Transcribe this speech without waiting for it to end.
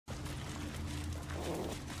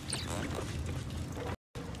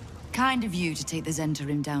Kind of you to take the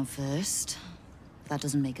Zentarim down first. But that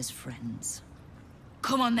doesn't make us friends.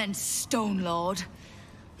 Come on then, Stone Lord.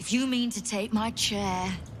 If you mean to take my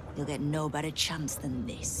chair, you'll get no better chance than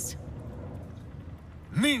this.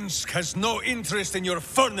 Minsc has no interest in your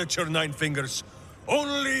furniture, Nine Fingers.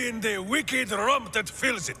 Only in the wicked rump that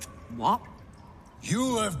fills it. What?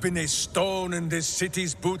 You have been a stone in this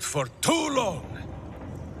city's boot for too long.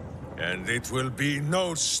 And it will be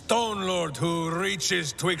no Stone Lord who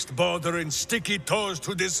reaches twixt Balder and sticky toes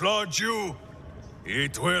to dislodge you.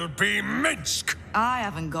 It will be Minsc! I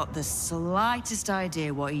haven't got the slightest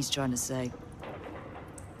idea what he's trying to say.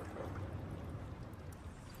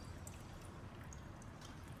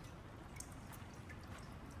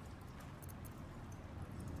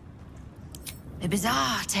 A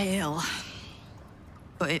bizarre tale.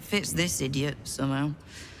 But it fits this idiot, somehow.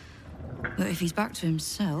 But if he's back to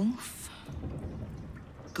himself...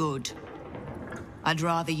 Good. I'd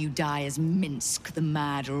rather you die as Minsc, the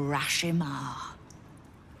mad Rashimar.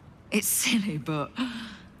 It's silly, but...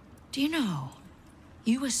 Do you know?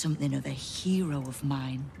 You were something of a hero of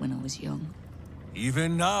mine when I was young.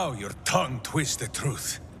 Even now, your tongue twists the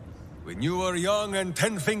truth. When you were young and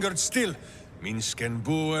ten-fingered still, Minsc and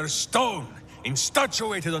Boo were stone,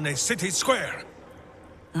 instatuated on a city square.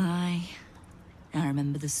 Aye. I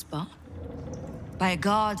remember the spot. By a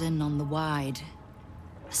garden on the Wide.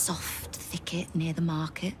 A soft thicket near the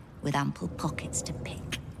market, with ample pockets to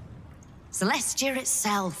pick. Celestia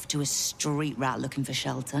itself to a street rat looking for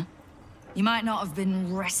shelter. You might not have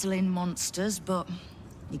been wrestling monsters, but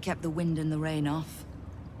you kept the wind and the rain off.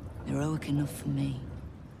 Heroic enough for me.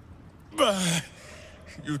 Bah!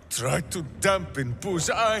 You tried to dampen Boo's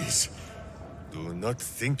eyes. Do not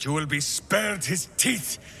think you will be spared his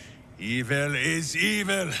teeth. Evil is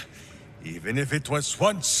evil, even if it was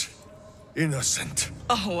once innocent.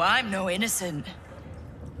 Oh, I'm no innocent.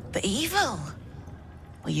 But evil?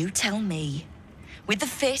 Well, you tell me. With the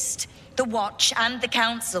Fist, the Watch, and the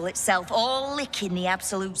Council itself all licking the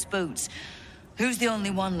Absolute's boots, who's the only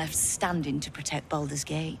one left standing to protect Baldur's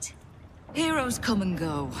Gate? Heroes come and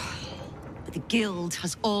go, but the Guild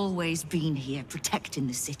has always been here protecting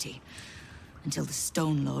the city, until the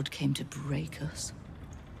Stone Lord came to break us.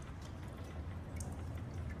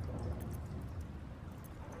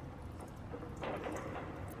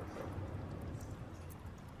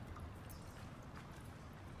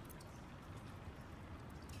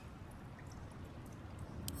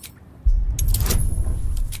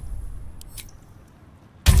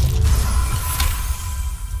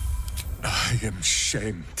 I am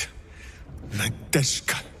shamed,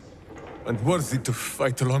 Nadeshka, unworthy to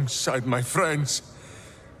fight alongside my friends.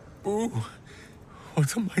 Boo,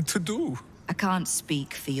 what am I to do? I can't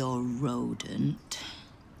speak for your rodent,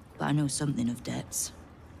 but I know something of debts.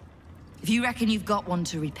 If you reckon you've got one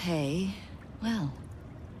to repay, well,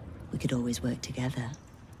 we could always work together.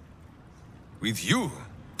 With you?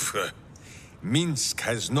 Pfft. Minsc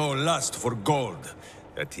has no lust for gold.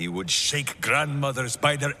 That he would shake grandmothers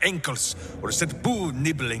by their ankles, or set Boo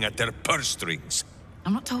nibbling at their purse strings.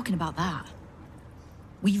 I'm not talking about that.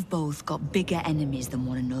 We've both got bigger enemies than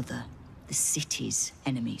one another. The city's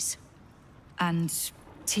enemies. And,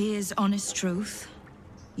 Tyr's honest truth,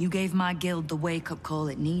 you gave my guild the wake-up call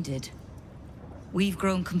it needed. We've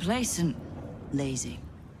grown complacent, lazy,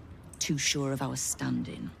 too sure of our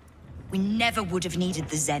standing. We never would have needed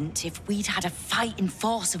the Zent if we'd had a fighting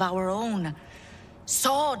force of our own.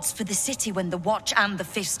 Swords for the city when the Watch and the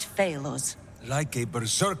Fist fail us. Like a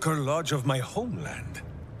berserker lodge of my homeland.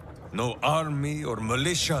 No army or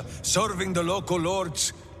militia serving the local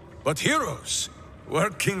lords, but heroes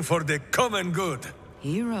working for the common good.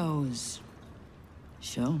 Heroes.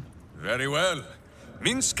 Sure. Very well.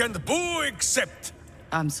 Minsc and Boo accept.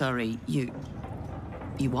 I'm sorry, you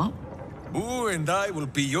what? Boo and I will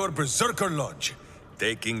be your berserker lodge,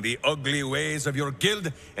 taking the ugly ways of your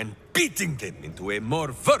guild and beating them into a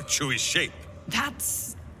more virtuous shape.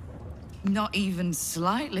 That's not even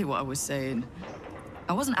slightly what I was saying.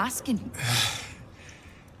 I wasn't asking.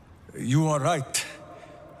 You are right.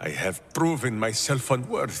 I have proven myself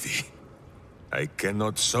unworthy. I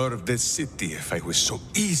cannot serve this city if I was so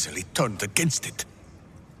easily turned against it.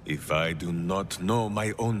 If I do not know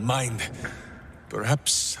my own mind,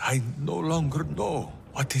 perhaps I no longer know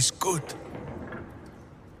what is good.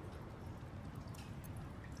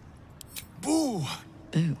 Boo!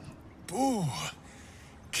 Boo. Boo!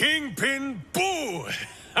 Kingpin Boo!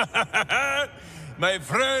 My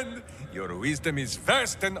friend, your wisdom is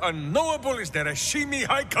vast and unknowable as the Rashimi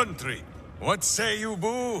High Country. What say you,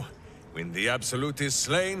 Boo? When the Absolute is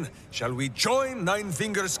slain, shall we join Nine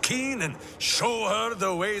Fingers Keene and show her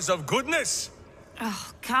the ways of goodness?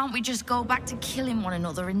 Oh, can't we just go back to killing one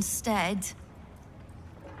another instead?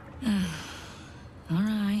 All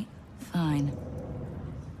right, fine.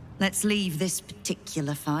 Let's leave this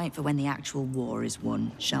particular fight for when the actual war is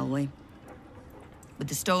won, shall we? With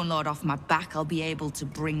the Stone Lord off my back, I'll be able to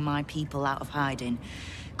bring my people out of hiding.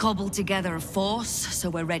 Cobble together a force,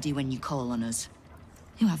 so we're ready when you call on us.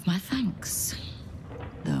 You have my thanks.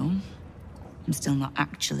 Though, I'm still not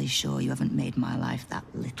actually sure you haven't made my life that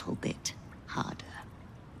little bit harder.